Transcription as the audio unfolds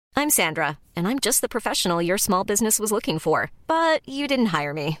I'm Sandra, and I'm just the professional your small business was looking for. But you didn't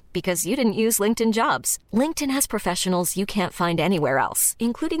hire me because you didn't use LinkedIn Jobs. LinkedIn has professionals you can't find anywhere else,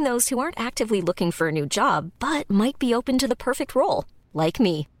 including those who aren't actively looking for a new job, but might be open to the perfect role, like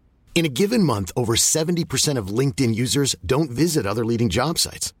me. In a given month, over 70% of LinkedIn users don't visit other leading job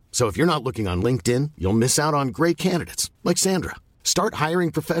sites. So if you're not looking on LinkedIn, you'll miss out on great candidates like Sandra. Start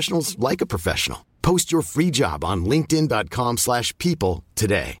hiring professionals like a professional. Post your free job on linkedin.com/people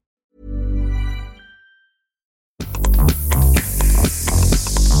today.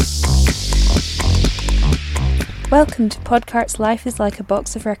 Welcome to Podcart's Life is Like a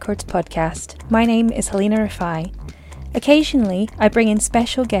Box of Records podcast. My name is Helena Rafai. Occasionally, I bring in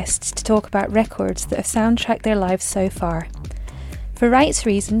special guests to talk about records that have soundtracked their lives so far. For rights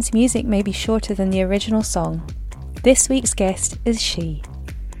reasons, music may be shorter than the original song. This week's guest is She.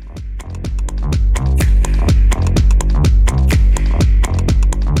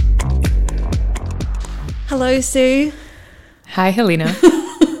 Hello, Sue. Hi, Helena.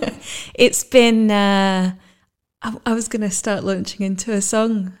 It's been, I was going to start launching into a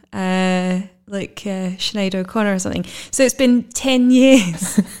song, like Sinead O'Connor or something. So it's been 10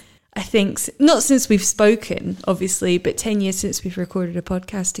 years, I think. Not since we've spoken, obviously, but 10 years since we've recorded a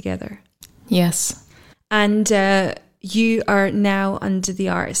podcast together. Yes. And you are now under the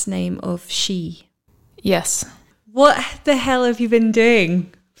artist name of She. Yes. What the hell have you been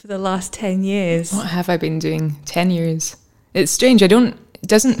doing for the last 10 years? What have I been doing? 10 years. It's strange. It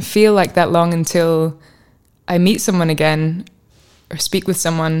doesn't feel like that long until I meet someone again or speak with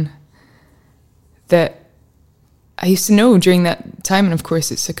someone that I used to know during that time. And of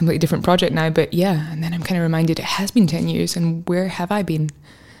course, it's a completely different project now. But yeah, and then I'm kind of reminded it has been 10 years. And where have I been?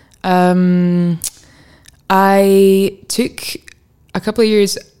 I took a couple of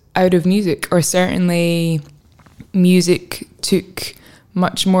years out of music, or certainly music took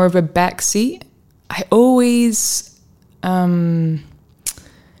much more of a backseat. I always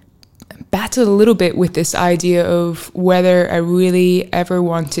battled a little bit with this idea of whether I really ever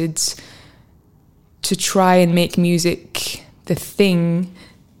wanted to try and make music the thing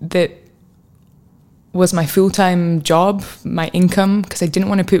that was my full-time job, my income, because I didn't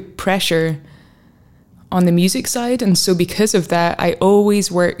want to put pressure on the music side. And so because of that, I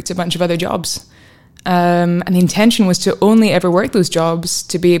always worked a bunch of other jobs. And the intention was to only ever work those jobs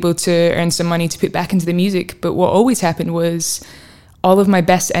to be able to earn some money to put back into the music. But what always happened was all of my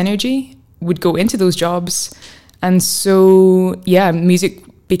best energy would go into those jobs. And so, yeah, music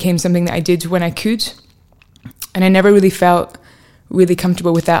became something that I did when I could. And I never really felt really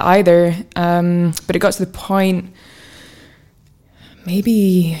comfortable with that either. But it got to the point,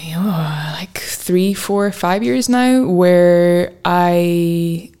 maybe like 3, 4, 5 years now, where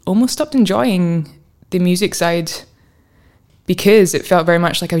I almost stopped enjoying the music side because it felt very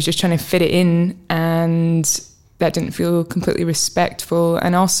much like I was just trying to fit it in, and that didn't feel completely respectful.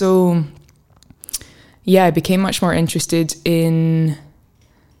 And also, yeah, I became much more interested in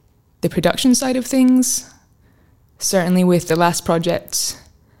the production side of things. Certainly with the last project,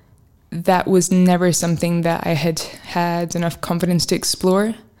 that was never something that I had enough confidence to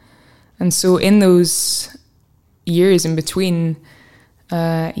explore. And so in those years in between,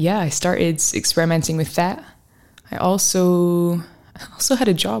 I started experimenting with that. I also had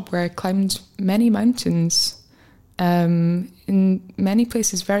a job where I climbed many mountains in many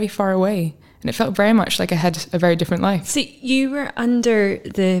places very far away. And it felt very much like I had a very different life. So you were under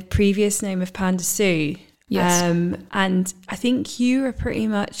the previous name of Panda Sue. Yes. And I think you were pretty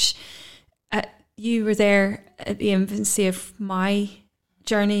much, you were there at the infancy of my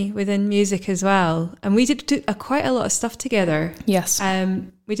journey within music as well. And we did quite a lot of stuff together. Yes.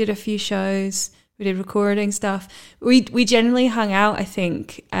 We did a few shows, we did recording stuff. We generally hung out, I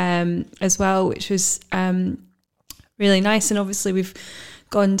think, as well, which was really nice. And obviously we've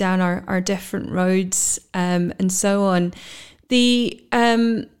gone down our different roads and so on.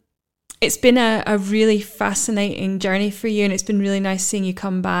 It's been a really fascinating journey for you, and it's been really nice seeing you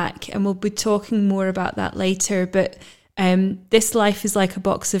come back, and we'll be talking more about that later. But this Life is Like a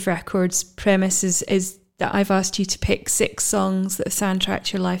Box of Records premise is that I've asked you to pick 6 songs that have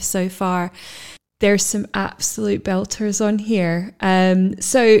soundtracked your life so far. There's some absolute belters on here.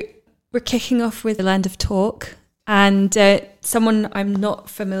 So we're kicking off with The Land of Talk, and someone I'm not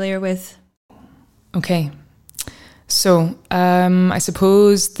familiar with. Okay. So, I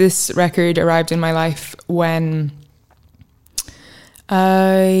suppose this record arrived in my life when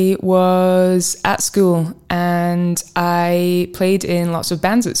I was at school and I played in lots of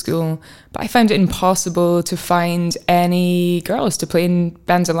bands at school, but I found it impossible to find any girls to play in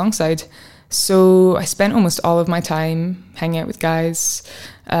bands alongside. So I spent almost all of my time hanging out with guys,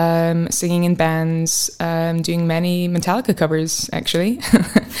 singing in bands, doing many Metallica covers, actually.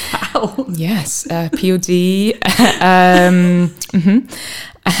 Wow. Yes, POD.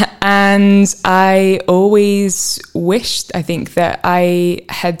 And I always wished, I think, that I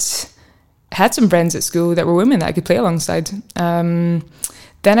had some friends at school that were women that I could play alongside. Then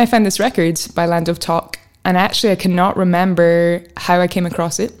I found this record by Land of Talk, and actually I cannot remember how I came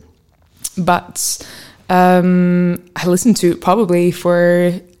across it, but I listened to it probably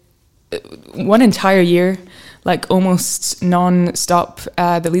for one entire year, like almost non-stop.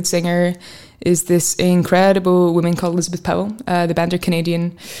 The lead singer is this incredible woman called Elizabeth Powell. The band are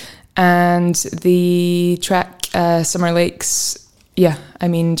Canadian, and the track Summer Lakes, yeah, I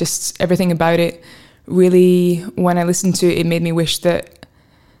mean, just everything about it really, when I listened to it, it made me wish that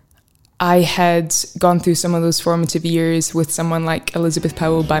I had gone through some of those formative years with someone like Elizabeth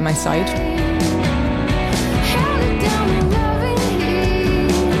Powell by my side.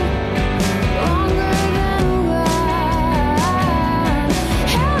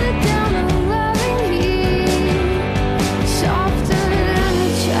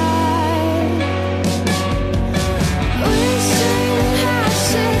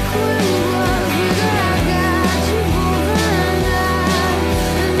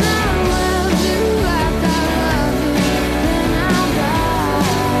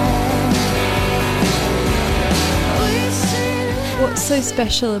 What's so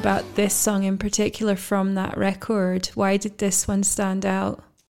special about this song in particular from that record? Why did this one stand out?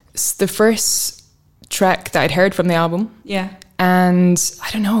 It's the first track that I'd heard from the album. Yeah. And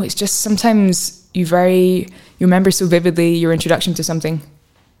I don't know, it's just sometimes you remember so vividly your introduction to something.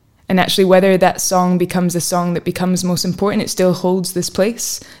 And actually, whether that song becomes the song that becomes most important, it still holds this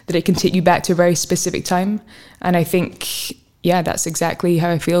place, that it can take you back to a very specific time. And I think, yeah, that's exactly how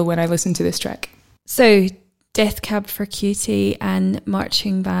I feel when I listen to this track. So, Death Cab for Cutie and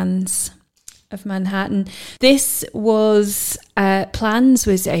Marching Bands of Manhattan. This was, Plans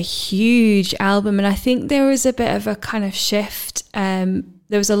was a huge album, and I think there was a bit of a kind of shift. There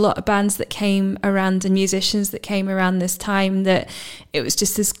was a lot of bands that came around and musicians that came around this time that it was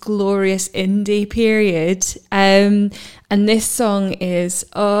just this glorious indie period. And this song is,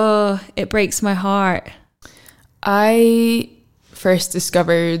 it breaks my heart. I first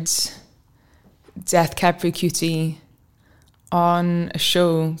discovered Death Cab for Cutie on a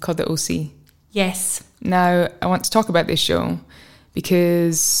show called The OC. Yes. Now, I want to talk about this show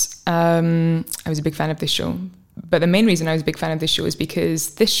because I was a big fan of this show. But the main reason I was a big fan of this show is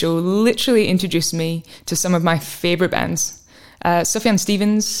because this show literally introduced me to some of my favourite bands. Sufjan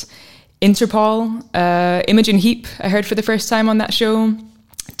Stevens, Interpol, Imogen Heap, I heard for the first time on that show.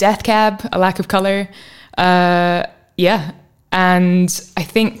 Death Cab, A Lack of Colour. Yeah. And I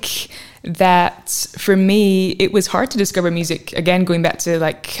think that for me, it was hard to discover music. Again, going back to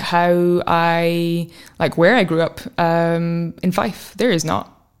like how where I grew up in Fife, there is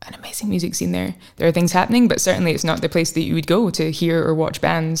not an amazing music scene there. There are things happening, but certainly it's not the place that you would go to hear or watch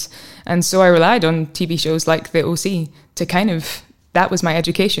bands. And so I relied on TV shows like The OC to that was my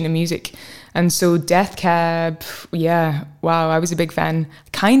education in music. And so Death Cab, yeah, wow, I was a big fan.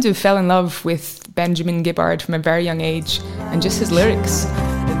 Kind of fell in love with Benjamin Gibbard from a very young age and just his lyrics.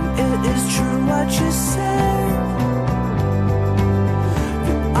 It is true what you say,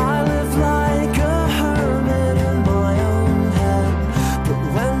 that I live like a hermit in my own head. But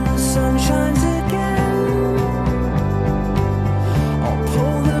when the sun shines again, I'll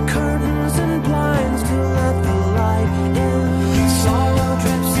pull the curtains and blinds to let the light in. Sorrow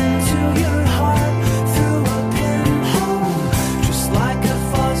drips into your heart through a pinhole, just like a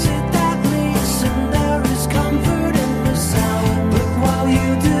faucet that leaks, and there is comfort in the sound. But while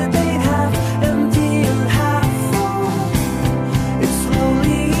you debate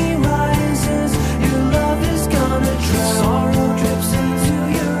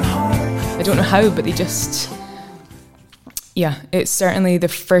I don't know how, but it's certainly the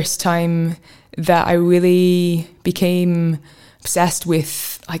first time that I really became obsessed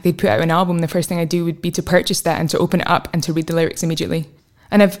with, like, they'd put out an album, the first thing I'd do would be to purchase that and to open it up and to read the lyrics immediately.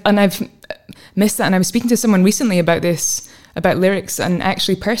 And I've missed that, and I was speaking to someone recently about this, about lyrics, and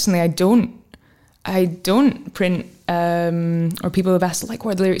actually personally I don't print, or people have asked, like,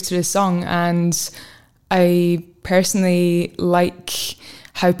 what are the lyrics to this song, and I personally like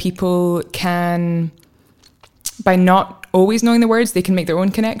how people can, by not always knowing the words, they can make their own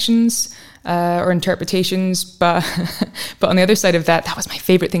connections or interpretations. But on the other side of that, that was my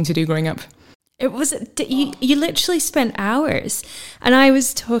favourite thing to do growing up. It was you literally spent hours, and I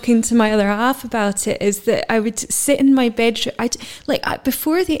was talking to my other half about it. Is that I would sit in my bedroom.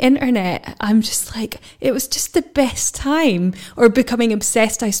 Before the internet, I'm just like, it was just the best time, or becoming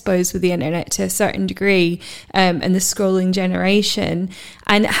obsessed, I suppose, with the internet to a certain degree, and the scrolling generation,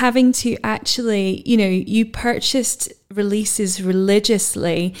 and having to actually, you purchased releases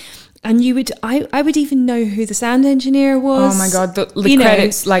religiously. And I would even know who the sound engineer was. Oh my God, the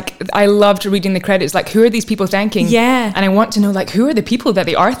credits, I loved reading the credits, who are these people thanking? Yeah. And I want to know, who are the people that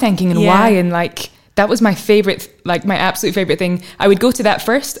they are thanking and why? And that was my favorite, my absolute favorite thing. I would go to that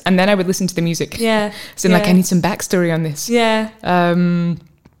first, and then I would listen to the music. Yeah. So I need some backstory on this. Yeah.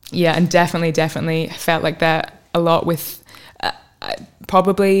 Yeah, and definitely felt like that a lot with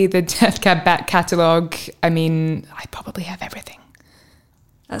probably the Death Cab back catalogue. I mean, I probably have everything.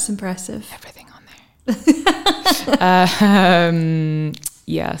 That's impressive. Everything on there.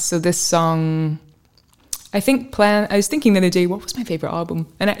 Yeah, so this song, I was thinking the other day, what was my favourite album?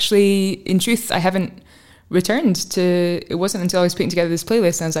 And actually, in truth, I haven't returned to, it wasn't until I was putting together this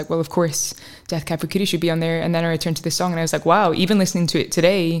playlist and I was like, well, of course, Death Cab for Cutie should be on there. And then I returned to this song and I was like, wow, even listening to it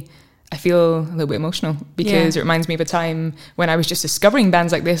today, I feel a little bit emotional because it reminds me of a time when I was just discovering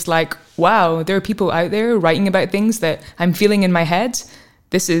bands like this, wow, there are people out there writing about things that I'm feeling in my head.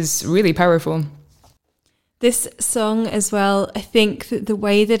 This is really powerful. This song as well, I think that the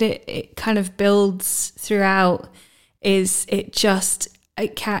way that it kind of builds throughout is it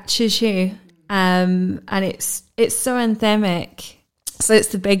catches you. And it's so anthemic. So it's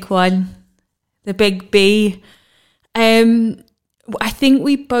the big one, the big B. I think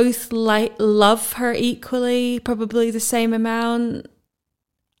we both love her equally, probably the same amount.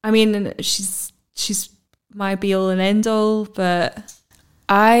 I mean, she's my be all and end all, but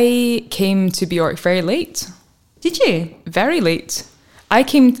I came to Björk very late. Did you? Very late.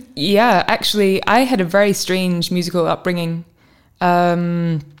 Actually, I had a very strange musical upbringing.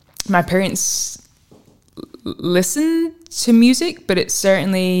 My parents listened to music, but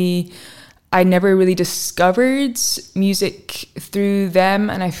I never really discovered music through them.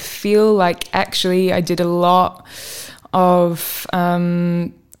 And I feel like actually I did a lot of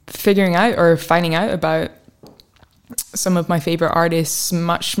figuring out or finding out about some of my favorite artists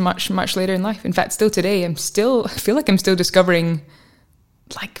much, much, much later in life. In fact, still today, I feel like I'm still discovering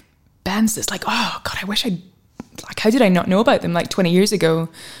bands that's oh God, I wish how did I not know about them 20 years ago?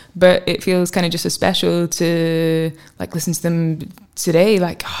 But it feels kind of just as special to listen to them today.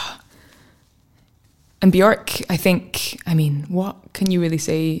 And Björk, what can you really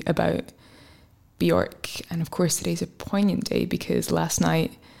say about Björk? And of course, today's a poignant day because last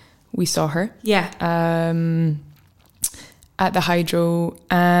night we saw her. Yeah. At the Hydro,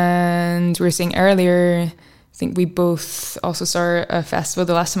 and we were saying earlier, I think we both also saw a festival.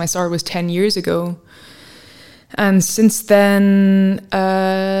 The last time I saw her was 10 years ago. And since then,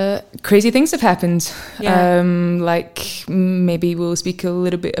 crazy things have happened. Yeah. Maybe we'll speak a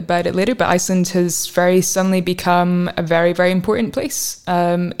little bit about it later, but Iceland has very suddenly become a very, very important place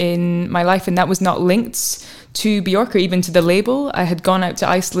in my life. And that was not linked to Björk or even to the label. I had gone out to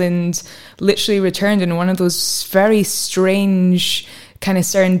Iceland, literally returned in one of those very strange, kind of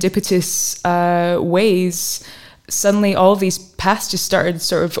serendipitous ways. Suddenly all these paths just started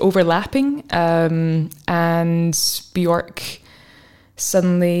sort of overlapping, and Björk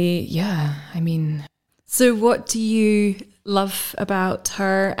suddenly, So what do you love about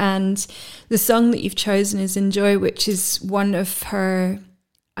her? And the song that you've chosen is Enjoy, which is one of her,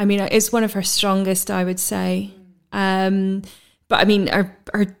 it's one of her strongest, I would say. But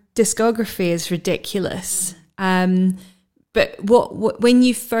her discography is ridiculous. But what when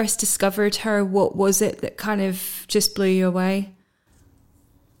you first discovered her, what was it that kind of just blew you away?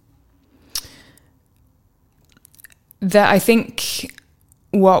 That I think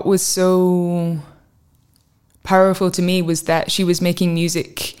what was so powerful to me was that she was making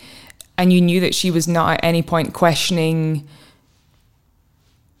music and you knew that she was not at any point questioning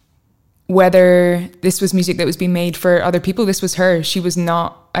whether this was music that was being made for other people. This was her. She was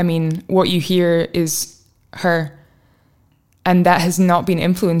not, what you hear is her. And that has not been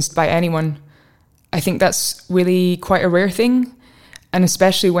influenced by anyone. I think that's really quite a rare thing. And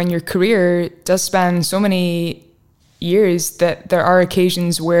especially when your career does span so many years that there are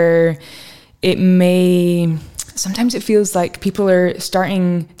occasions where sometimes it feels like people are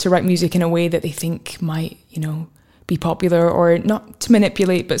starting to write music in a way that they think might, be popular, or not to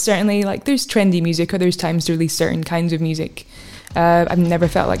manipulate, but certainly there's trendy music or there's times to release certain kinds of music. I've never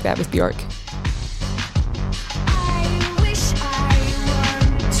felt like that with Björk.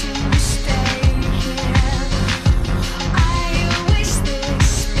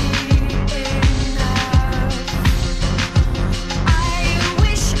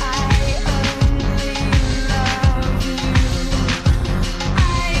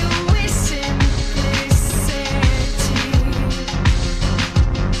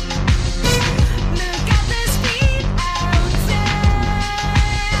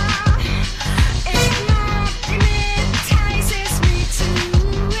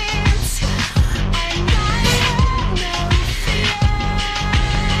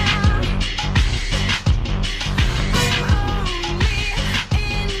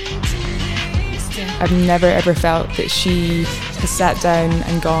 I've never ever felt that she has sat down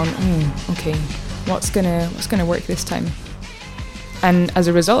and gone, okay, what's gonna work this time? And as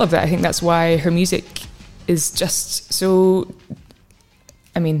a result of that, I think that's why her music is just so,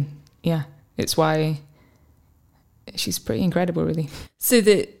 I mean, yeah, it's why she's pretty incredible, really. So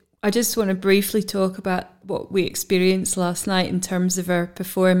I just want to briefly talk about what we experienced last night in terms of her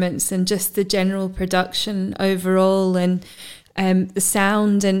performance and just the general production overall, and the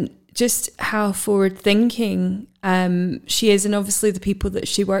sound, and just how forward thinking she is, and obviously the people that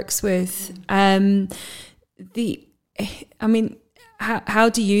she works with. How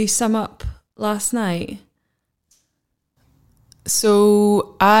do you sum up last night?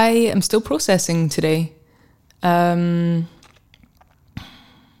 So I am still processing today. I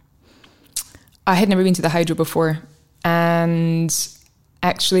had never been to the Hydro before, and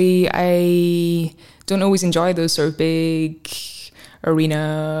actually I don't always enjoy those sort of big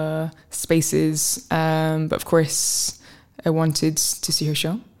arena spaces, but of course I wanted to see her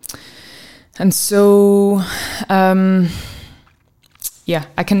show. And so I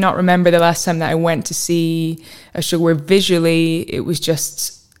cannot remember the last time that I went to see a show where visually it was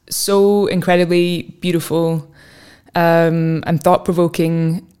just so incredibly beautiful and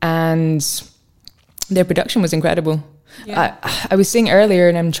thought-provoking, and their production was incredible. Yeah. I was saying earlier,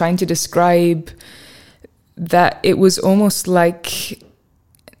 and I'm trying to describe that it was almost like,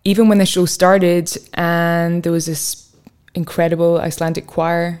 even when the show started and there was this incredible Icelandic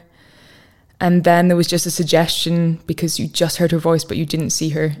choir, and then there was just a suggestion, because you just heard her voice but you didn't see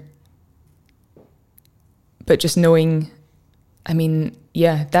her. But just knowing, I mean,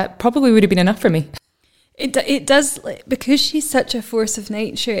 yeah, that probably would have been enough for me. It does, because she's such a force of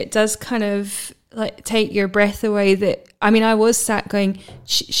nature, it does kind of like take your breath away. That, I mean, I was sat going,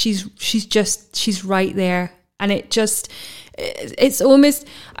 she's right there. And it's almost,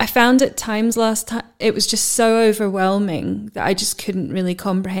 I found at times last time, it was just so overwhelming that I just couldn't really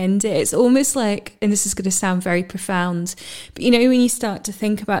comprehend it. It's almost like, and this is going to sound very profound, but you know, when you start to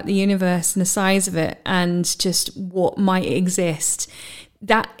think about the universe and the size of it and just what might exist,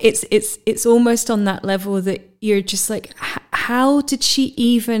 that it's almost on that level that you're just like, how did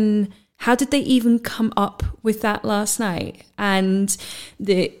they even come up with that last night? And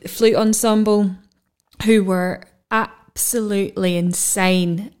the flute ensemble, who were absolutely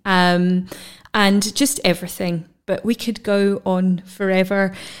insane, and just everything. But we could go on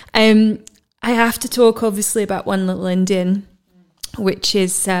forever. I have to talk, obviously, about One Little Indian, which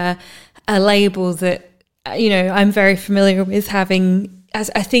is a label that, you know, I'm very familiar with, having, as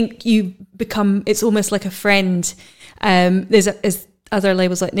I think you become, it's almost like a friend. There's other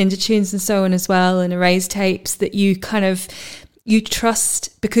labels like Ninja Tunes and so on as well, and Erase Tapes, that you kind of, you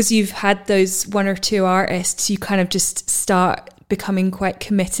trust, because you've had those one or two artists, you kind of just start becoming quite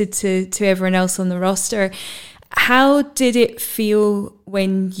committed to everyone else on the roster. How did it feel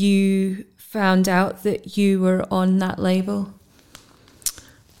when you found out that you were on that label?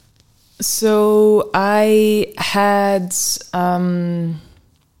 So I had,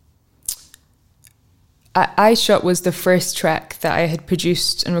 I Shot was the first track that I had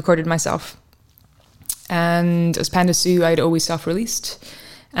produced and recorded myself. And as Panda Sue, I'd always self-released.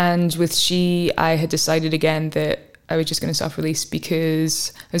 And with She, I had decided again that I was just going to self-release,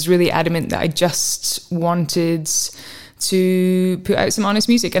 because I was really adamant that I just wanted to put out some honest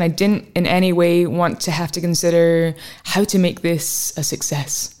music, and I didn't in any way want to have to consider how to make this a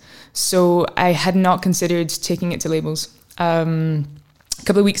success. So I had not considered taking it to labels. A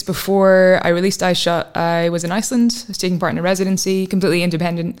couple of weeks before I released I Shot, I was in Iceland. I was taking part in a residency, completely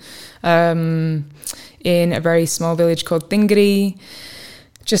independent, in a very small village called Thingri,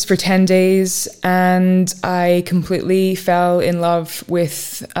 just for 10 days. And I completely fell in love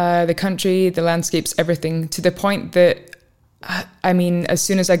with the country, the landscapes, everything, to the point that, I mean, as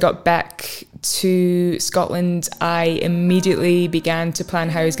soon as I got back to Scotland, I immediately began to plan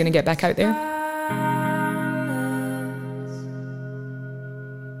how I was going to get back out there.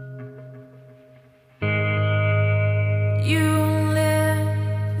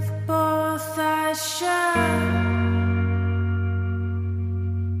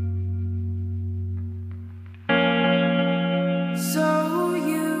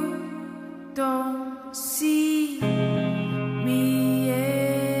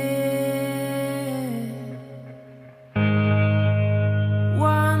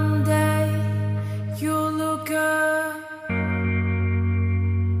 One day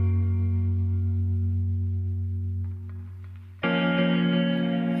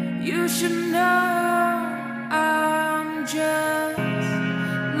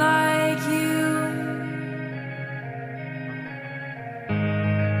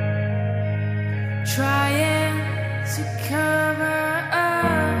to cover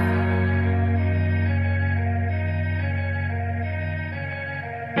up.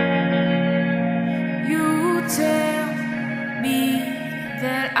 You tell me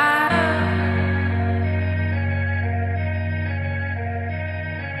that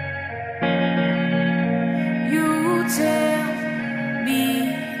you tell me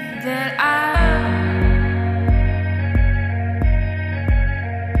that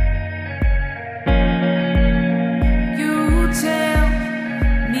you tell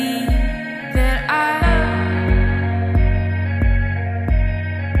me that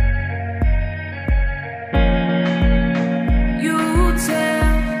you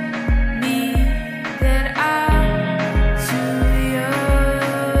tell me that I'm too young.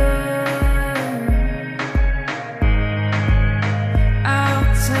 I'll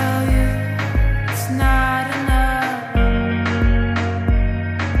tell you it's not enough.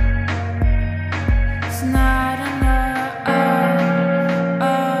 It's not enough.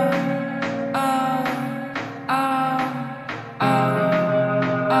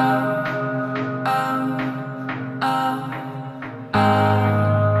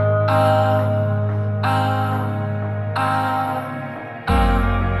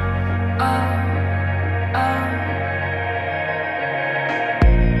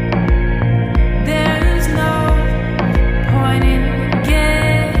 There's no point in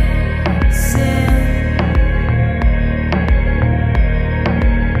guessing.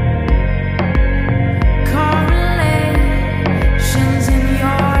 Correlations in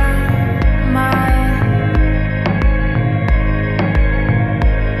your mind.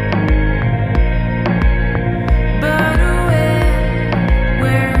 But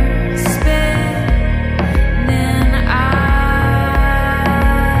we're spinning out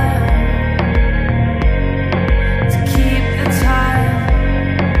to keep the time.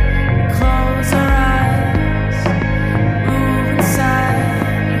 Close our eyes, move inside.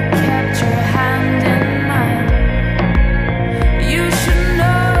 You kept your hand in mine. You should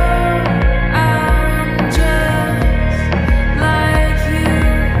know I'm just like you.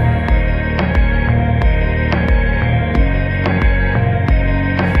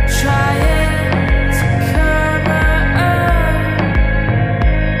 Trying to cover up.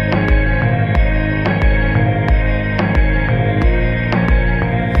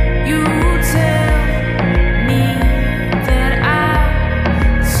 You tell me that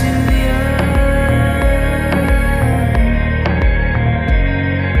I'm too young.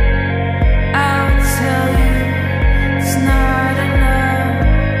 I'll tell you it's not enough.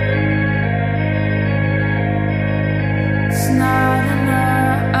 It's not enough.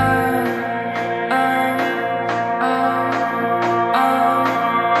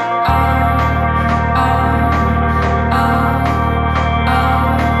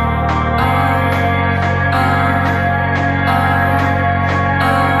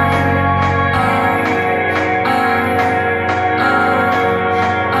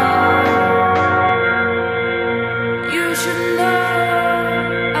 You should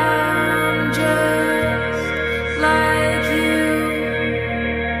know I'm just like you.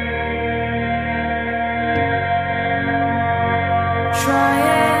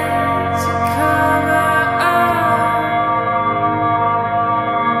 Trying to cover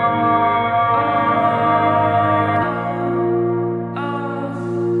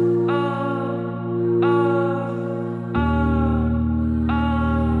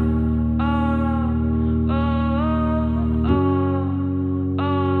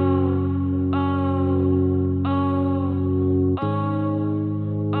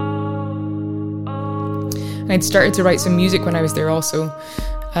I'd started to write some music when I was there also.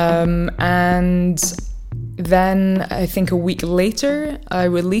 And then I think a week later, I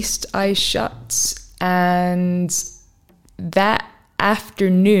released Eyes Shut. And that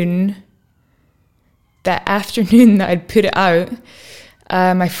afternoon that I'd put it out,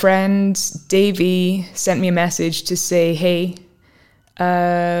 my friend Davey sent me a message to say, hey,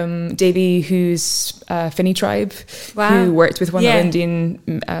 Davey, who's Finny Tribe, who worked with One Little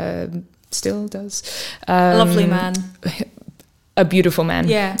Indian, still does. Lovely man. A beautiful man.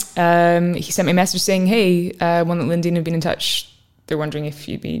 Yeah. He sent me a message saying, hey, One Little Indian have been in touch. They're wondering if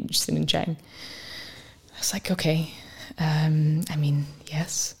you'd be interested in chatting. I was like, okay. I mean,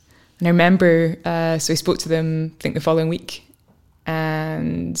 yes. And I remember, so I spoke to them, I think the following week,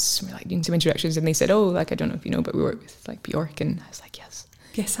 and we're like doing some introductions, and they said, oh, like, I don't know if you know, but we work with like Bjork. And I was like, yes.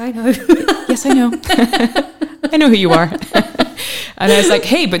 Yes, I know. Yes, I know. I know who you are. And I was like,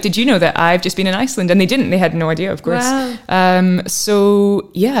 hey, but did you know that I've just been in Iceland? And they didn't. They had no idea, of course. Wow.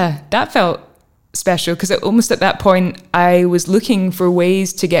 So, yeah, that felt special, because almost at that point I was looking for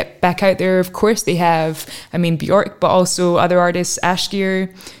ways to get back out there. Of course they have, I mean, Bjork, but also other artists,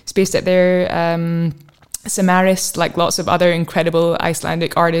 Ashgeir is based out there, Samaris, like lots of other incredible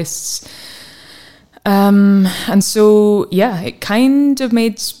Icelandic artists. And so, yeah, it kind of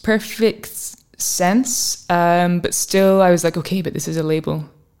made perfect sense. But still I was like, okay, but this is a label.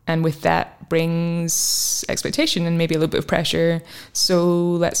 And with that brings expectation and maybe a little bit of pressure.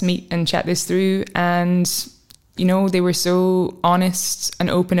 So let's meet and chat this through. And, you know, they were so honest and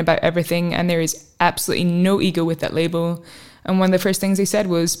open about everything. And there is absolutely no ego with that label. And one of the first things they said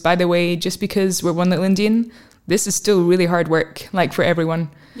was, by the way, just because we're One Little Indian, this is still really hard work, like for everyone.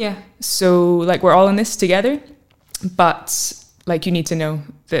 Yeah. So like we're all in this together. But like you need to know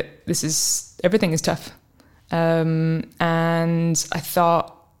that everything is tough. And I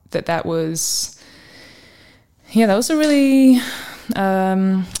thought that was a really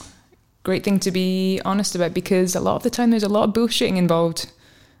great thing to be honest about, because a lot of the time there's a lot of bullshitting involved,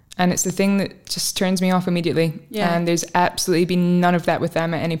 and it's the thing that just turns me off immediately. Yeah. And there's absolutely been none of that with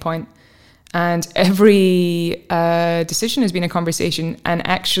them at any point. And every decision has been a conversation. And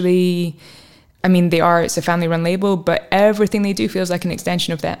actually, I mean, it's a family-run label, but everything they do feels like an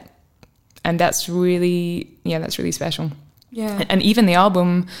extension of that. And that's really special. Yeah. And even the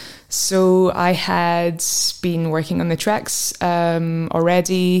album, so I had been working on the tracks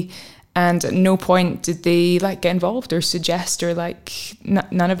already, and at no point did they like get involved or suggest or like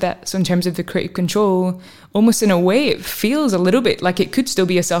none of that. So in terms of the creative control, almost in a way it feels a little bit like it could still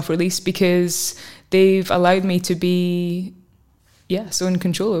be a self-release, because they've allowed me to be so in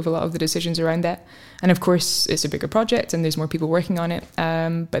control of a lot of the decisions around that. And of course it's a bigger project and there's more people working on it,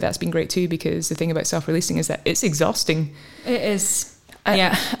 but that's been great too, because the thing about self-releasing is that it's exhausting. It is.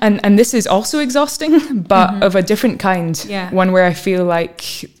 Yeah. And this is also exhausting, but of a different kind. Yeah. One where I feel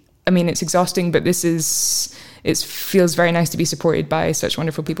like, I mean, it's exhausting, but it feels very nice to be supported by such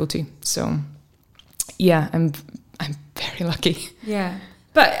wonderful people too. So yeah, I'm very lucky. Yeah.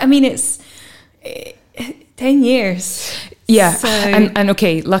 But I mean, it's 10 years. Yeah. So. And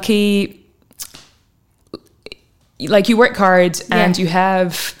okay, lucky, like you work hard and you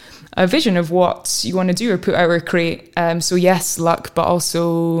have a vision of what you want to do or put out or create. So yes, luck, but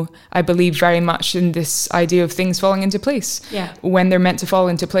also I believe very much in this idea of things falling into place when they're meant to fall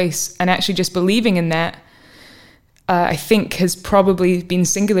into place. And actually just believing in that, I think has probably been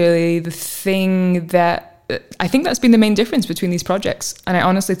singularly the thing that, I think that's been the main difference between these projects. And I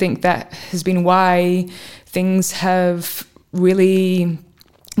honestly think that has been why things have really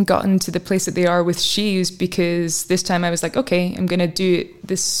gotten to the place that they are with Sheaves, because this time I was like, okay, I'm going to do it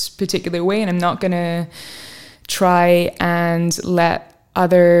this particular way, and I'm not going to try and let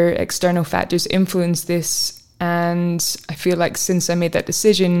other external factors influence this. And I feel like since I made that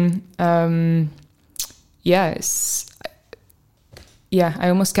decision, I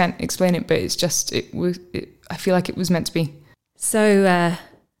almost can't explain it, but it's just, I feel like it was meant to be. So,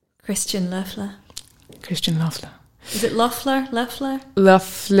 Christian Loeffler. Christian Loeffler. Is it Loeffler? Loeffler?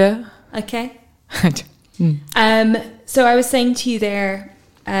 Loeffler. Okay. So I was saying to you there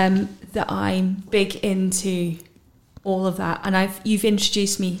that I'm big into all of that, and you've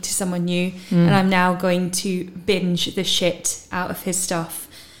introduced me to someone new, and I'm now going to binge the shit out of his stuff.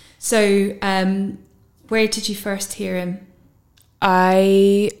 So where did you first hear him?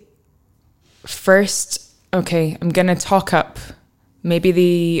 I'm gonna talk up, maybe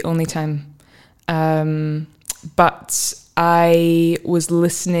the only time, but I was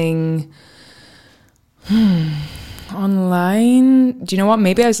listening online. Do you know what?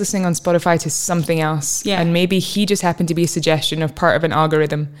 Maybe I was listening on Spotify to something else, and maybe he just happened to be a suggestion of part of an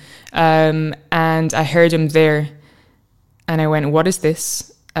algorithm, and I heard him there, and I went, what is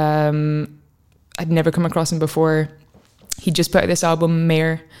this? I'd never come across him before. He just put out this album,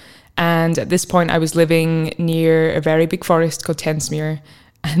 Mare, and at this point I was living near a very big forest called Tensmuir,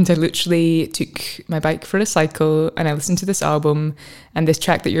 and I literally took my bike for a cycle and I listened to this album and this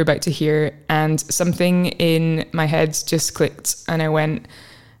track that you're about to hear, and something in my head just clicked, and I went,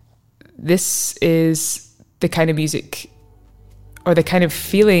 this is the kind of music or the kind of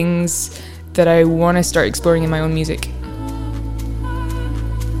feelings that I want to start exploring in my own music.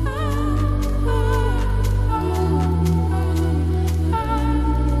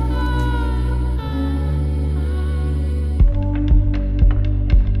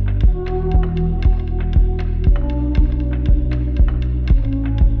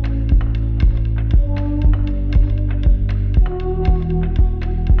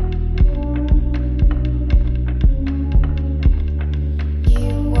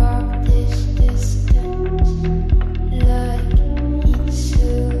 You walk this distance.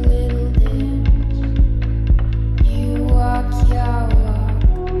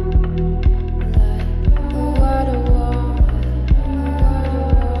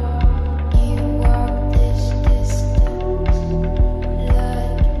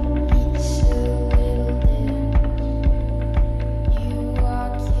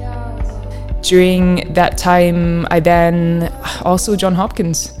 during that time, I then also John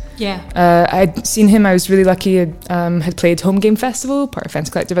Hopkins. Yeah. I'd seen him. I was really lucky. Had played Home Game Festival, part of Fence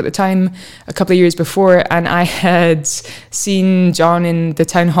Collective at the time, a couple of years before, and I had seen John in the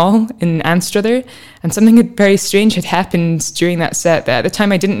town hall in Anstruther, and something very strange had happened during that set that at the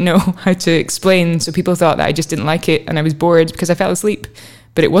time I didn't know how to explain, so people thought that I just didn't like it and I was bored because I fell asleep.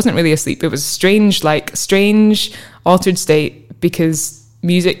 But it wasn't really asleep. It was strange altered state, because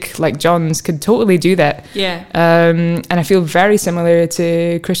music like John's could totally do that. Yeah. And I feel very similar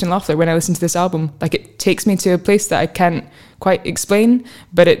to Christian Loeffler when I listen to this album. Like, it takes me to a place that I can't quite explain,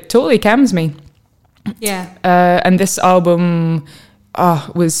 but it totally calms me. Yeah. And this album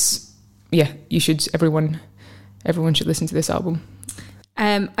was, everyone should listen to this album.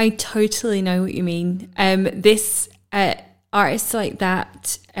 I totally know what you mean. This artists like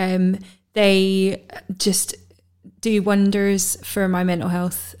that, they just do wonders for my mental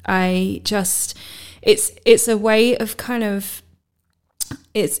health. It's a way of kind of,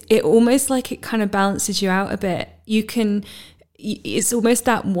 it almost like it kind of balances you out a bit. It's almost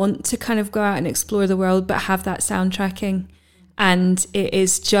that want to kind of go out and explore the world, but have that soundtracking. And it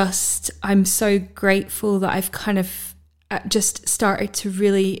is just, I'm so grateful that I've kind of just started to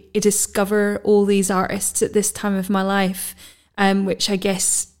really discover all these artists at this time of my life. Which I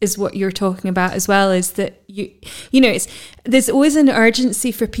guess is what you're talking about as well, is that there's always an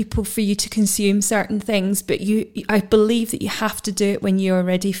urgency for you to consume certain things, but I believe that you have to do it when you're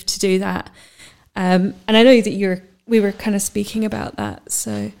ready to do that. And I know that we were kind of speaking about that.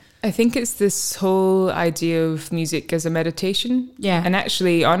 So I think it's this whole idea of music as a meditation. Yeah. And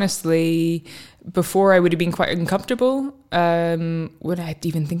actually, honestly, before I would have been quite uncomfortable when I'd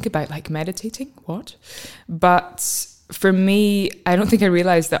even think about like meditating. What? But for me, I don't think I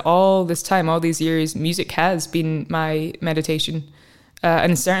realised that all this time, all these years, music has been my meditation.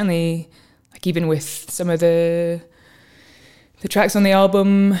 And certainly, like, even with some of the tracks on the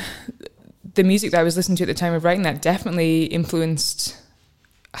album, the music that I was listening to at the time of writing that definitely influenced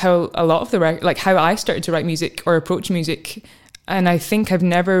how a lot of how I started to write music or approach music. And I think I've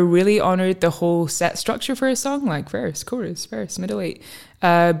never really honoured the whole set structure for a song, like verse, chorus, verse, middle eight.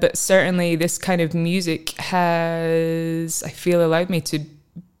 But certainly this kind of music has, I feel, allowed me to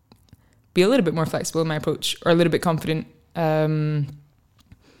be a little bit more flexible in my approach, or a little bit confident.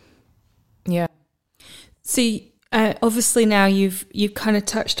 Yeah. See, obviously now you've kind of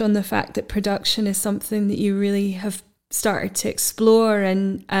touched on the fact that production is something that you really have started to explore.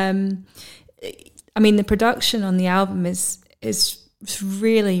 And I mean, the production on the album is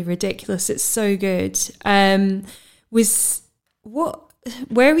really ridiculous. It's so good.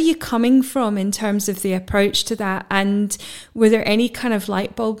 Where were you coming from in terms of the approach to that? And were there any kind of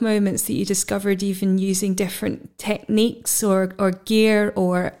light bulb moments that you discovered even using different techniques or gear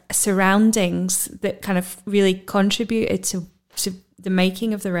or surroundings that kind of really contributed to the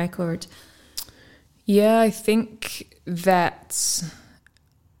making of the record? Yeah, I think that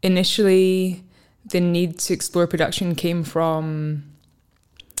initially the need to explore production came from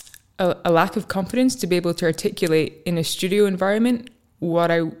a lack of confidence to be able to articulate in a studio environment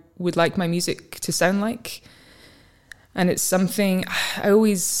what I would like my music to sound like. And it's something I've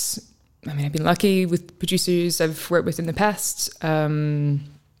been lucky with producers I've worked with in the past.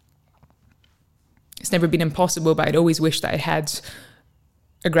 It's never been impossible, but I'd always wish that I had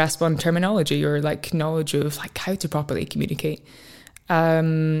a grasp on terminology or like knowledge of like how to properly communicate.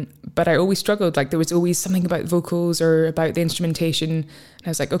 But I always struggled. Like, there was always something about vocals or about the instrumentation. And I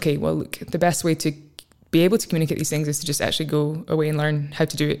was like, okay, well, look, the best way to be able to communicate these things is to just actually go away and learn how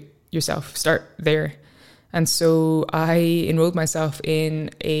to do it yourself. Start there. And so I enrolled myself in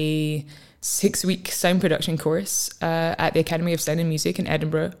a 6-week sound production course at the Academy of Sound and Music in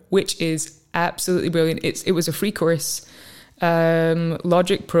Edinburgh, which is absolutely brilliant. It was a free course.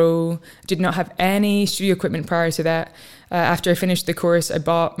 Logic Pro, did not have any studio equipment prior to that. After I finished the course, I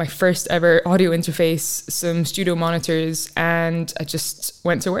bought my first ever audio interface, some studio monitors, and I just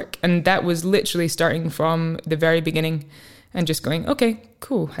went to work. And that was literally starting from the very beginning and just going, okay,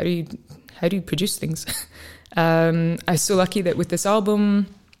 cool. How do you produce things? I was so lucky that with this album,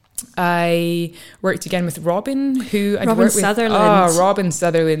 I worked again with Robin, who I'd worked with. Robin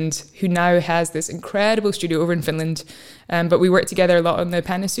Sutherland, who now has this incredible studio over in Finland. But we worked together a lot on the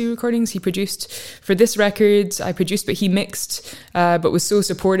Panasu recordings. He produced for this record. I produced, but he mixed, but was so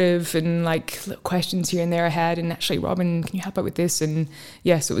supportive, and like little questions here and there I had. And actually, Robin, can you help out with this? And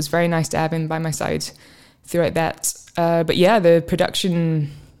yeah, so it was very nice to have him by my side throughout that. But yeah, the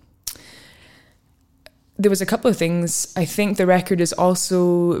production, there was a couple of things. I think the record is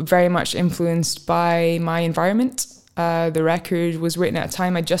also very much influenced by my environment. The record was written at a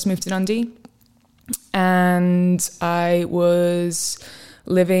time I just moved to Dundee. and I was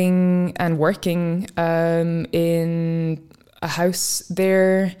living and working in a house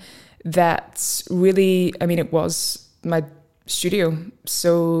there that really, I mean, it was my studio,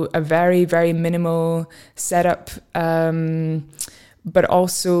 so a very, very minimal setup, but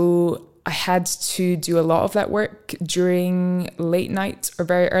also I had to do a lot of that work during late night or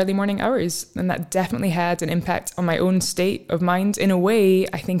very early morning hours, and that definitely had an impact on my own state of mind. In a way,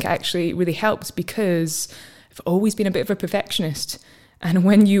 I think actually really helped, because I've always been a bit of a perfectionist, and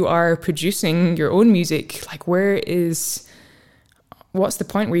when you are producing your own music, like what's the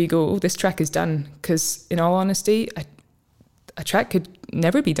point where you go, oh, this track is done? Because in all honesty, a track could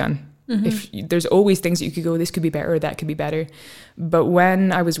never be done. If there's always things that you could go, this could be better, or that could be better. But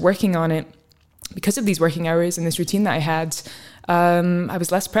when I was working on it, because of these working hours and this routine that I had, I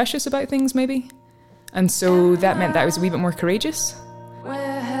was less precious about things maybe. And so that meant that I was a wee bit more courageous.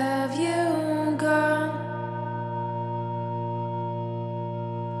 Where have you gone?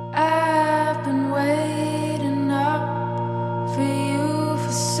 I've been waiting up for you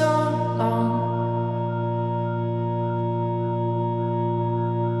for so long.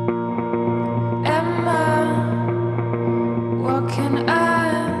 Emma, what can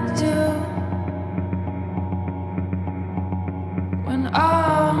I do when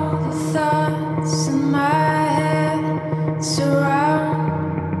all the thoughts in my head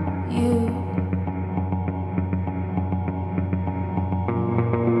surround you?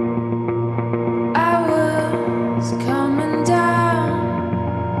 I was coming down,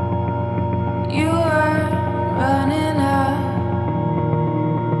 you were running up.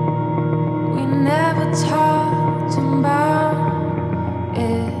 We never talked about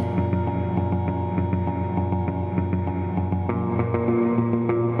it.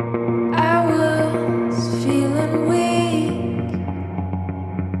 I was feeling weak.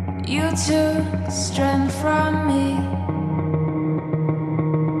 You took strength from me.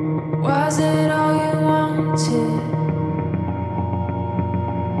 Was it all you wanted?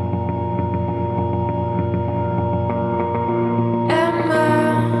 Emma,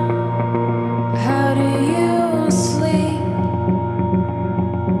 how do you sleep?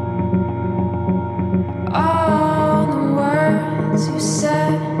 All the words you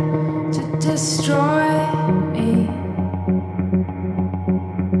said to destroy me.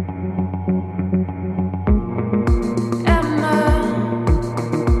 Emma,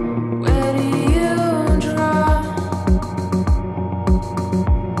 where do you draw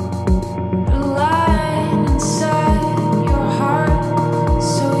the line inside your heart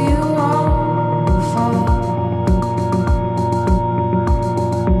so you won't fall?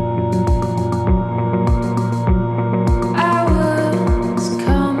 I was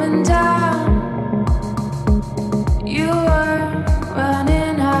coming down, you were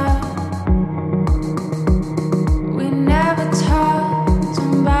running out. We never talked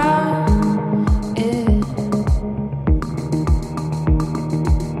about it.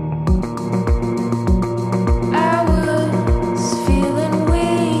 I was feeling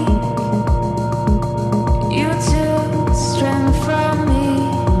weak. You took strength from me.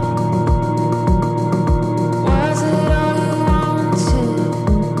 Was it all you wanted?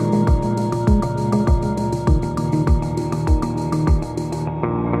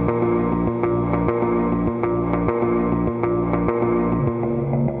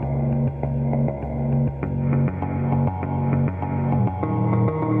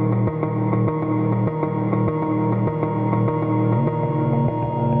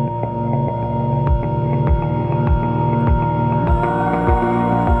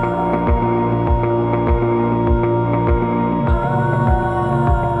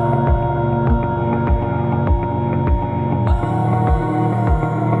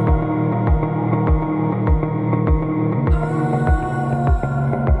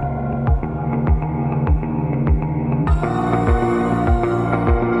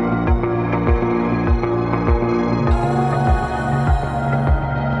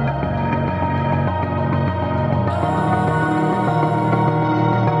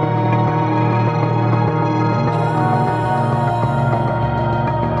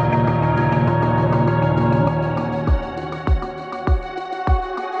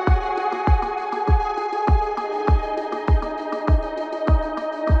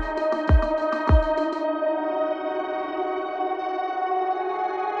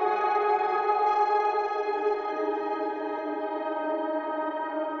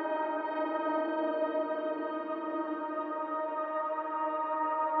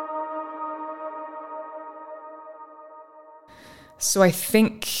 So I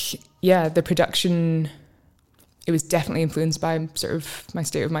think, yeah, the production, it was definitely influenced by sort of my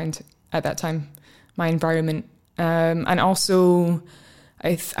state of mind at that time. my environment. And also,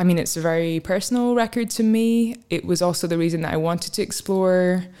 I mean, it's a very personal record to me. It was also the reason that I wanted to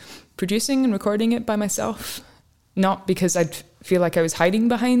explore producing and recording it by myself. Not because I'd feel like I was hiding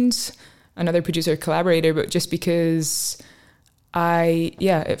behind another producer or collaborator, but just because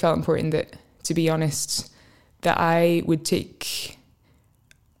it felt important that, to be honest, that I would take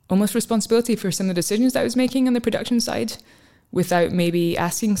almost responsibility for some of the decisions that I was making on the production side without maybe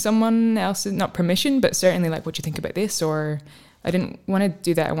asking someone else, not permission, but certainly like, what do you think about this? Or I didn't want to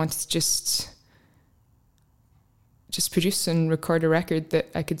do that. I wanted to just produce and record a record that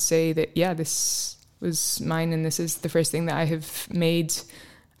I could say that, yeah, this was mine and this is the first thing that I have made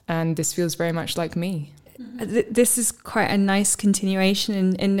and this feels very much like me. This is quite a nice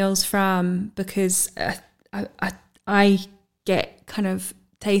continuation in Nils Frahm, because I get kind of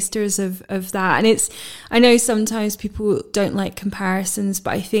tasters of that, and I know sometimes people don't like comparisons,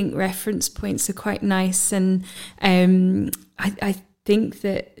 but I think reference points are quite nice, and I think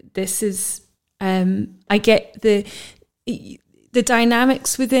that this is I get the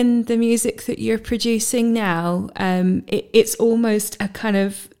dynamics within the music that you're producing now. It's almost a kind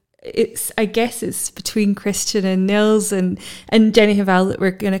of, I guess it's between Christian and Nils and Jenny Haval that we're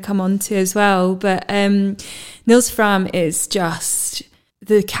going to come on to as well. But Nils Frahm is just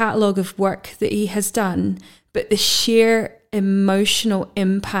the catalogue of work that he has done, but the sheer emotional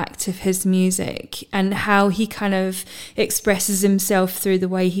impact of his music and how he kind of expresses himself through the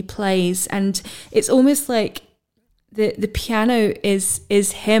way he plays. And it's almost like the piano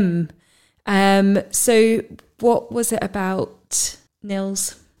is him. So what was it about,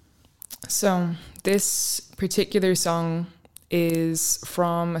 Nils? So this particular song is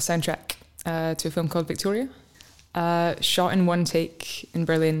from a soundtrack to a film called Victoria, shot in one take in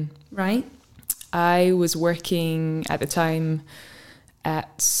Berlin. Right. I was working at the time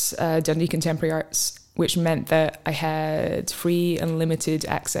at Dundee Contemporary Arts, which meant that I had free and limited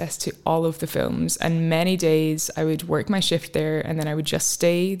access to all of the films. And many days I would work my shift there and then I would just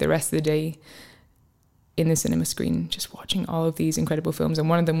stay the rest of the day in the cinema screen, just watching all of these incredible films. And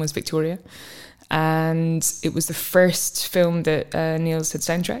one of them was Victoria. And it was the first film that Nils had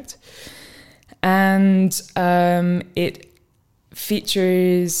soundtracked. And it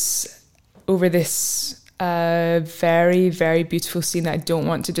features over this very, very beautiful scene that I don't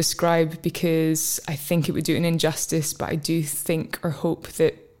want to describe because I think it would do an injustice, but I do think or hope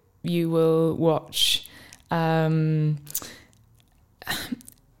that you will watch.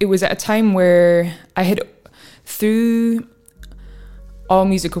 It was at a time where I had, through all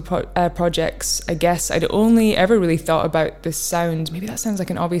musical projects, I guess I'd only ever really thought about the sound. Maybe that sounds like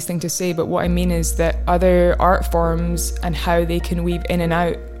an obvious thing to say, but what I mean is that other art forms and how they can weave in and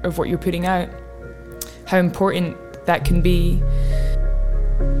out of what you're putting out, how important that can be.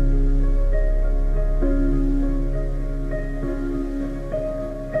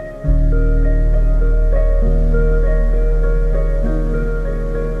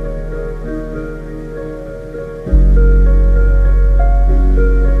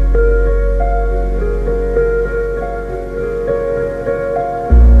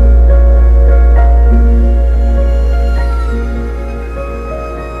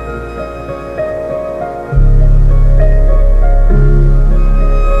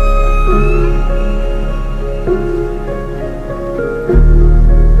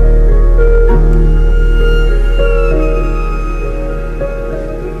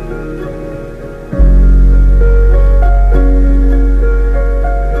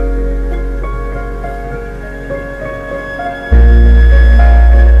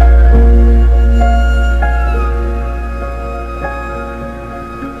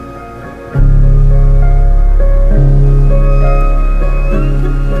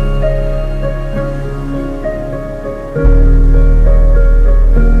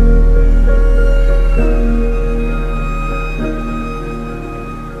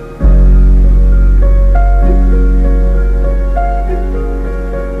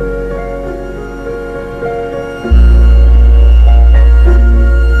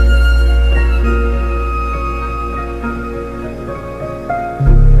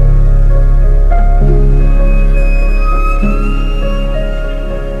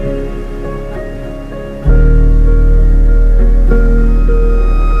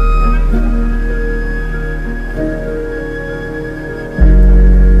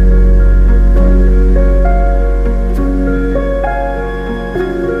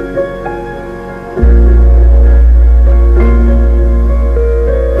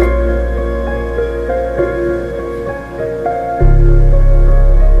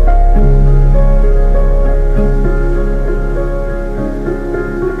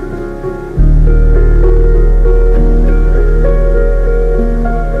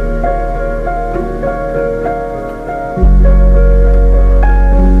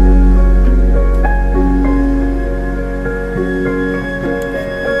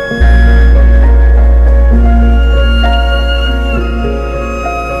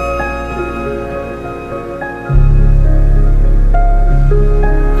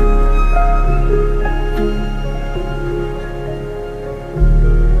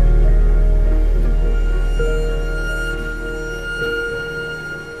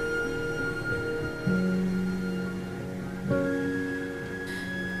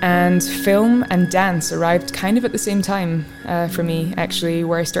 And film and dance arrived kind of at the same time for me, actually,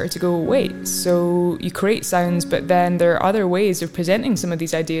 where I started to go, wait, so you create sounds, but then there are other ways of presenting some of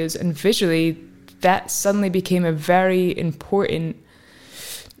these ideas, and visually that suddenly became a very important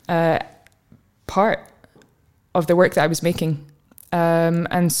part of the work that I was making.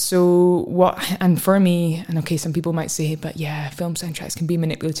 And for me, and okay, some people might say, but yeah, film soundtracks can be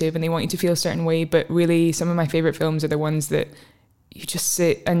manipulative and they want you to feel a certain way, but really some of my favourite films are the ones that you just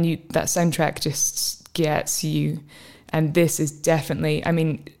sit and that soundtrack just gets you. And this is definitely, I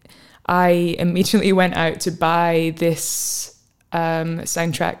mean, I immediately went out to buy this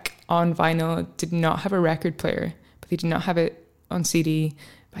soundtrack on vinyl. Did not have a record player, but they did not have it on CD.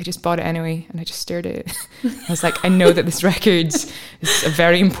 I just bought it anyway, and I just stared at it. I was like, I know that this record is a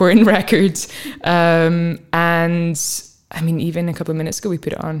very important record. And I mean, even a couple of minutes ago, we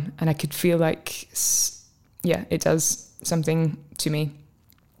put it on, and I could feel like, yeah, it does something to me.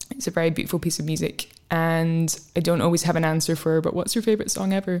 It's a very beautiful piece of music, and I don't always have an answer for, but what's your favourite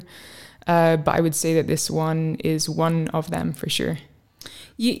song ever? But I would say that this one is one of them for sure.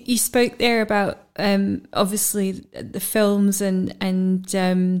 You spoke there about obviously the films and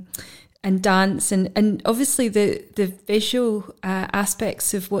dance and obviously the visual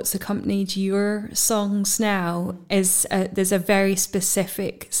aspects of what's accompanied your songs now is there's a very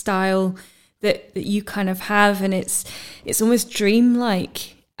specific style that you kind of have, and it's almost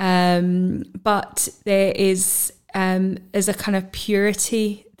dreamlike, but there is a kind of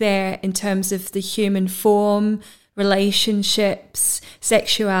purity there in terms of the human form, relationships,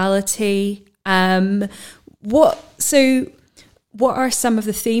 sexuality. What are some of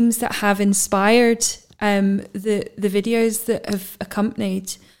the themes that have inspired the videos that have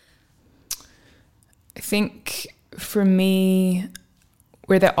accompanied? I think for me,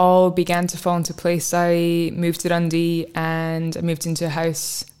 where they all began to fall into place, I moved to Dundee and I moved into a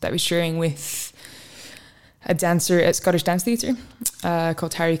house that I was sharing with a dancer at Scottish Dance Theatre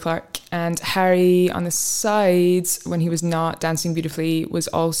called Harry Clark. And Harry, on the side, when he was not dancing beautifully, was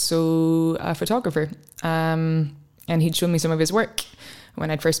also a photographer. And he'd shown me some of his work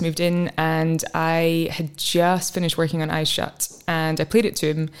when I'd first moved in, and I had just finished working on Eyes Shut, and I played it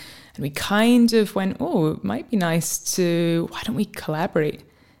to him, and we kind of went, oh, it might be nice to, why don't we collaborate?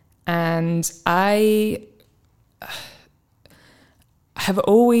 And I have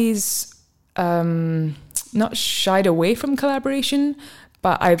always not shied away from collaboration,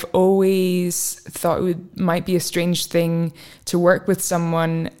 but I've always thought it might be a strange thing to work with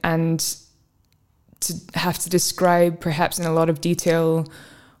someone and to have to describe, perhaps in a lot of detail,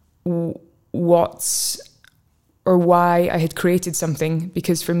 what's or why I had created something.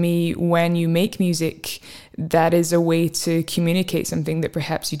 Because for me, when you make music, that is a way to communicate something that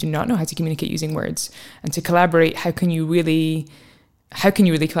perhaps you do not know how to communicate using words. And to collaborate, how can you really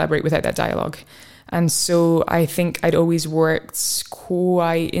collaborate without that dialogue? And so I think I'd always worked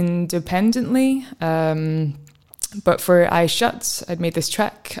quite independently. But for Eyes Shut, I'd made this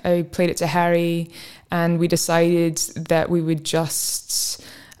track. I played it to Harry, and we decided that we would just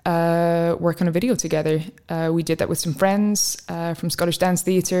work on a video together. We did that with some friends from Scottish Dance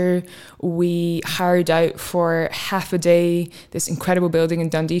Theatre. We hired out for half a day this incredible building in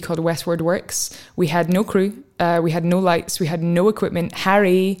Dundee called Westward Works. We had no crew. We had no lights, we had no equipment.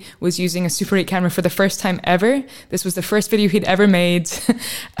 Harry was using a Super 8 camera for the first time ever. This was the first video he'd ever made.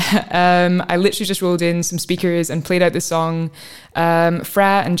 I literally just rolled in some speakers and played out the song.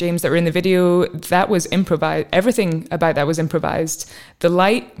 Fra and James that were in the video, that was improvised. Everything about that was improvised. The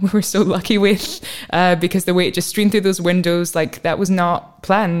light we were so lucky with because the way it just streamed through those windows, like that was not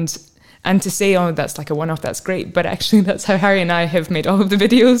planned. And to say, oh, that's like a one-off, that's great. But actually, that's how Harry and I have made all of the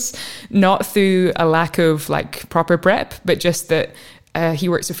videos, not through a lack of like proper prep, but just that he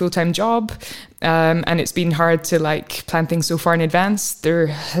works a full-time job. And it's been hard to like plan things so far in advance. There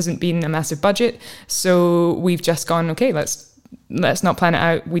hasn't been a massive budget. So we've just gone, okay, let's not plan it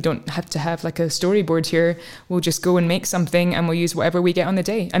out. We don't have to have like a storyboard here. We'll just go and make something and we'll use whatever we get on the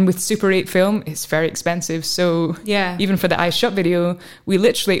day. And with Super 8 film, it's very expensive. So yeah, even for the Eyes Shut video, we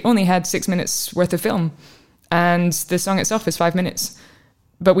literally only had 6 minutes worth of film. And the song itself is 5 minutes.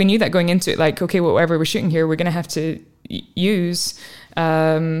 But we knew that going into it, like, okay, whatever we're shooting here, we're going to have to use.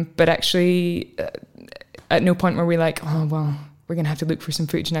 But actually, at no point were we like, oh, well, we're going to have to look for some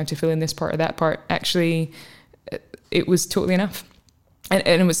footage now to fill in this part or that part. Actually, it was totally enough. And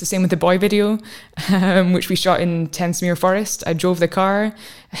it was the same with the boy video, which we shot in Tensmuir Forest. I drove the car.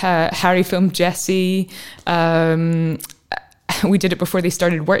 Harry filmed Jessie. We did it before they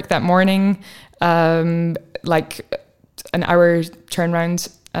started work that morning, like an hour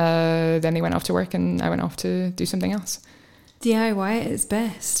turnaround. Then they went off to work and I went off to do something else. DIY at its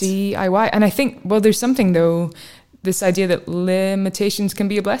best. DIY. And I think, well, there's something though, this idea that limitations can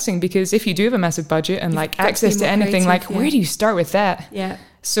be a blessing, because if you do have a massive budget and like got to access be to more anything, creative, like where do you start with that? Yeah.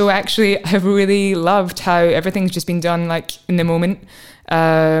 So actually, I've really loved how everything's just been done like in the moment.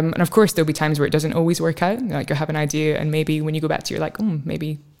 And of course, there'll be times where it doesn't always work out. Like you have an idea and maybe when you go back to, you're like,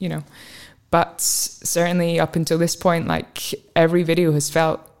 maybe, you know. But certainly up until this point, like every video has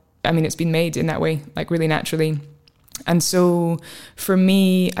felt, I mean, it's been made in that way, like really naturally. And so for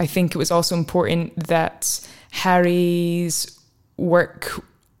me, I think it was also important that Harry's work,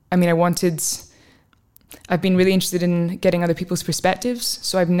 I mean, I've been really interested in getting other people's perspectives.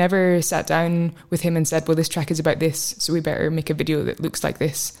 So I've never sat down with him and said, well, this track is about this, so we better make a video that looks like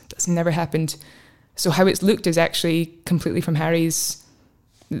this. That's never happened. So how it's looked is actually completely from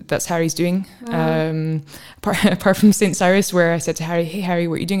that's Harry's doing. Wow. Apart from St. Cyrus, where I said to Harry, hey, Harry,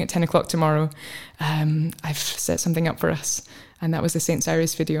 what are you doing at 10 o'clock tomorrow? I've set something up for us. And that was the St.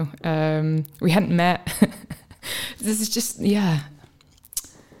 Cyrus video. We hadn't met. This is just, yeah.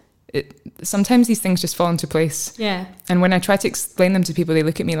 Sometimes these things just fall into place. Yeah. And when I try to explain them to people, they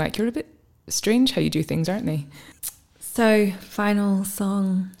look at me like, you're a bit strange how you do things, aren't they? So, final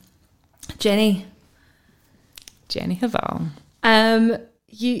song. Jenny Haval.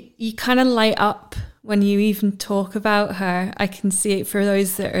 You kind of light up when you even talk about her. I can see it for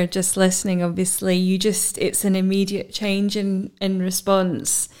those that are just listening, obviously. It's an immediate change in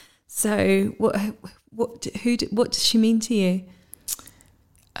response. So what does she mean to you?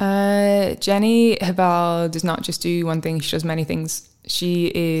 Jenny Haval does not just do one thing, she does many things.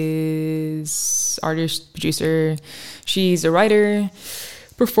 She is artist, producer, she's a writer,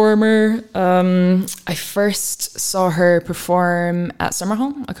 performer. I first saw her perform at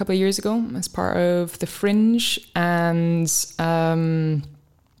Summerhall a couple of years ago as part of The Fringe, and I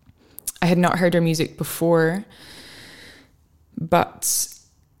had not heard her music before, but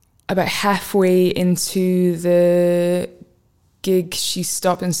about halfway into the gig she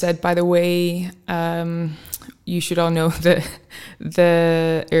stopped and said, by the way, you should all know that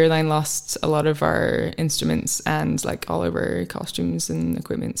the airline lost a lot of our instruments and like all of our costumes and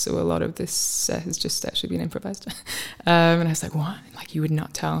equipment, so a lot of this set has just actually been improvised. And I was like, what? Like, you would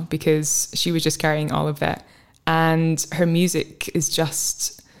not tell, because she was just carrying all of that. And her music is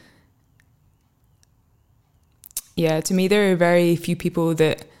just, yeah, to me there are very few people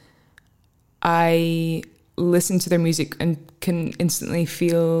that I listen to their music and can instantly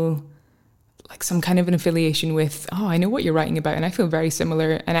feel like some kind of an affiliation with, oh, I know what you're writing about and I feel very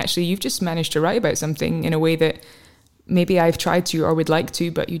similar, and actually you've just managed to write about something in a way that maybe I've tried to or would like to,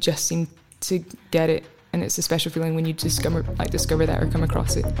 but you just seem to get it, and it's a special feeling when you discover that or come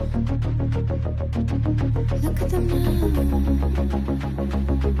across it. Look at them now. Look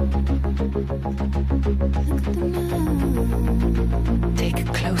at them now. Take a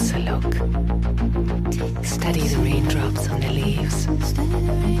closer look. Study the raindrops on the leaves. Study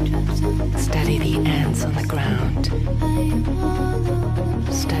the raindrops on the Study the ants on the ground.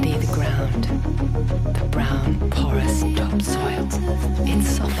 Study the ground. The brown, porous topsoil. Its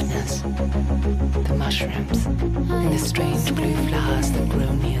softness. The mushrooms. And the strange blue flowers that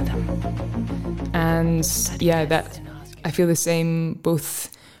grow near them. And yeah, that I feel the same both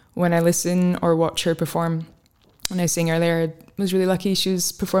when I listen or watch her perform. When I was saying earlier, I was really lucky. She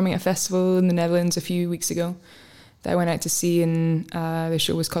was performing at a festival in the Netherlands a few weeks ago that I went out to see, and the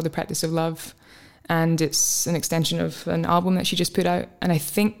show was called The Practice of Love, and it's an extension of an album that she just put out. And I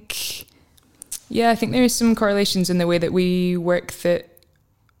think there is some correlations in the way that we work, that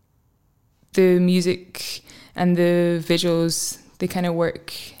the music and the visuals, they kind of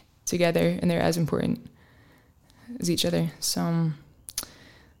work together and they're as important as each other. So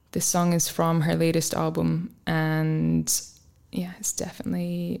this song is from her latest album, and yeah, it's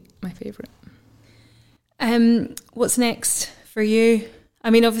definitely my favourite. What's next for you?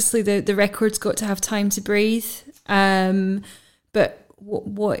 I mean, obviously the record's got to have time to breathe, but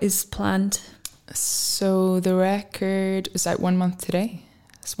what is planned? So the record is out 1 month today.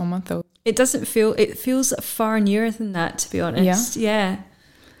 It's 1 month old. It feels far newer than that, to be honest. Yeah.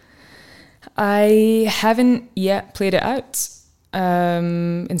 I haven't yet played it out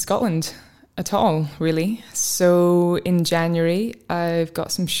in Scotland at all, really. So in January, I've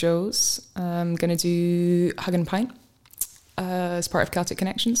got some shows. I'm going to do Hug and Pint as part of Celtic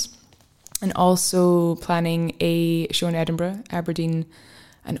Connections, and also planning a show in Edinburgh, Aberdeen,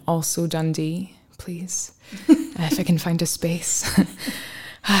 and also Dundee, please, if I can find a space.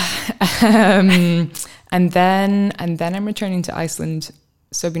 And then I'm returning to Iceland.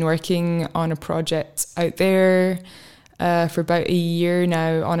 So I've been working on a project out there. for about a year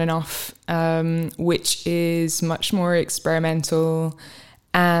now, on and off, which is much more experimental,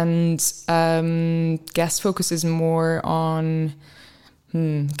 and guest focuses more on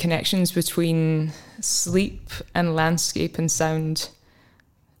connections between sleep and landscape and sound.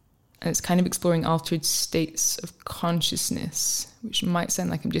 And it's kind of exploring altered states of consciousness, which might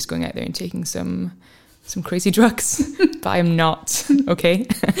sound like I'm just going out there and taking some crazy drugs, but I'm not, okay?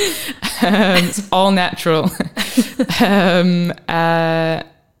 It's all natural. So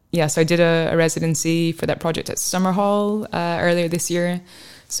I did a residency for that project at Summer Hall earlier this year,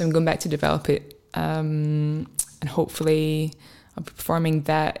 so I'm going back to develop it, and hopefully I'll be performing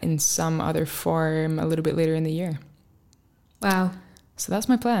that in some other form a little bit later in the year. Wow. So that's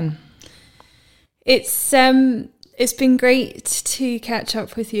my plan. It's been great to catch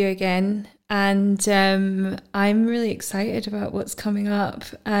up with you again, and I'm really excited about what's coming up,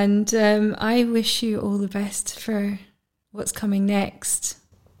 and I wish you all the best for what's coming next.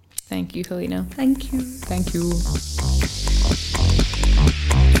 Thank you, Helena. Thank you. Thank you.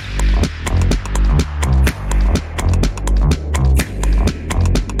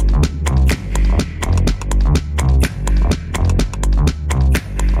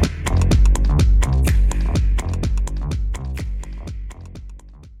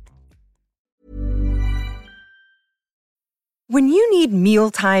 When you need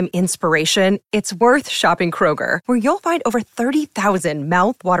mealtime inspiration, it's worth shopping Kroger, where you'll find over 30,000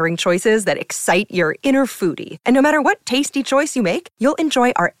 mouth-watering choices that excite your inner foodie. And no matter what tasty choice you make, you'll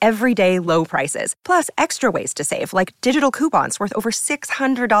enjoy our everyday low prices, plus extra ways to save, like digital coupons worth over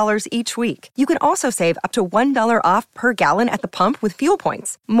 $600 each week. You can also save up to $1 off per gallon at the pump with fuel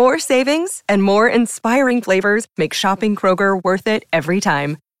points. More savings and more inspiring flavors make shopping Kroger worth it every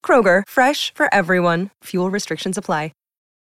time. Kroger, fresh for everyone. Fuel restrictions apply.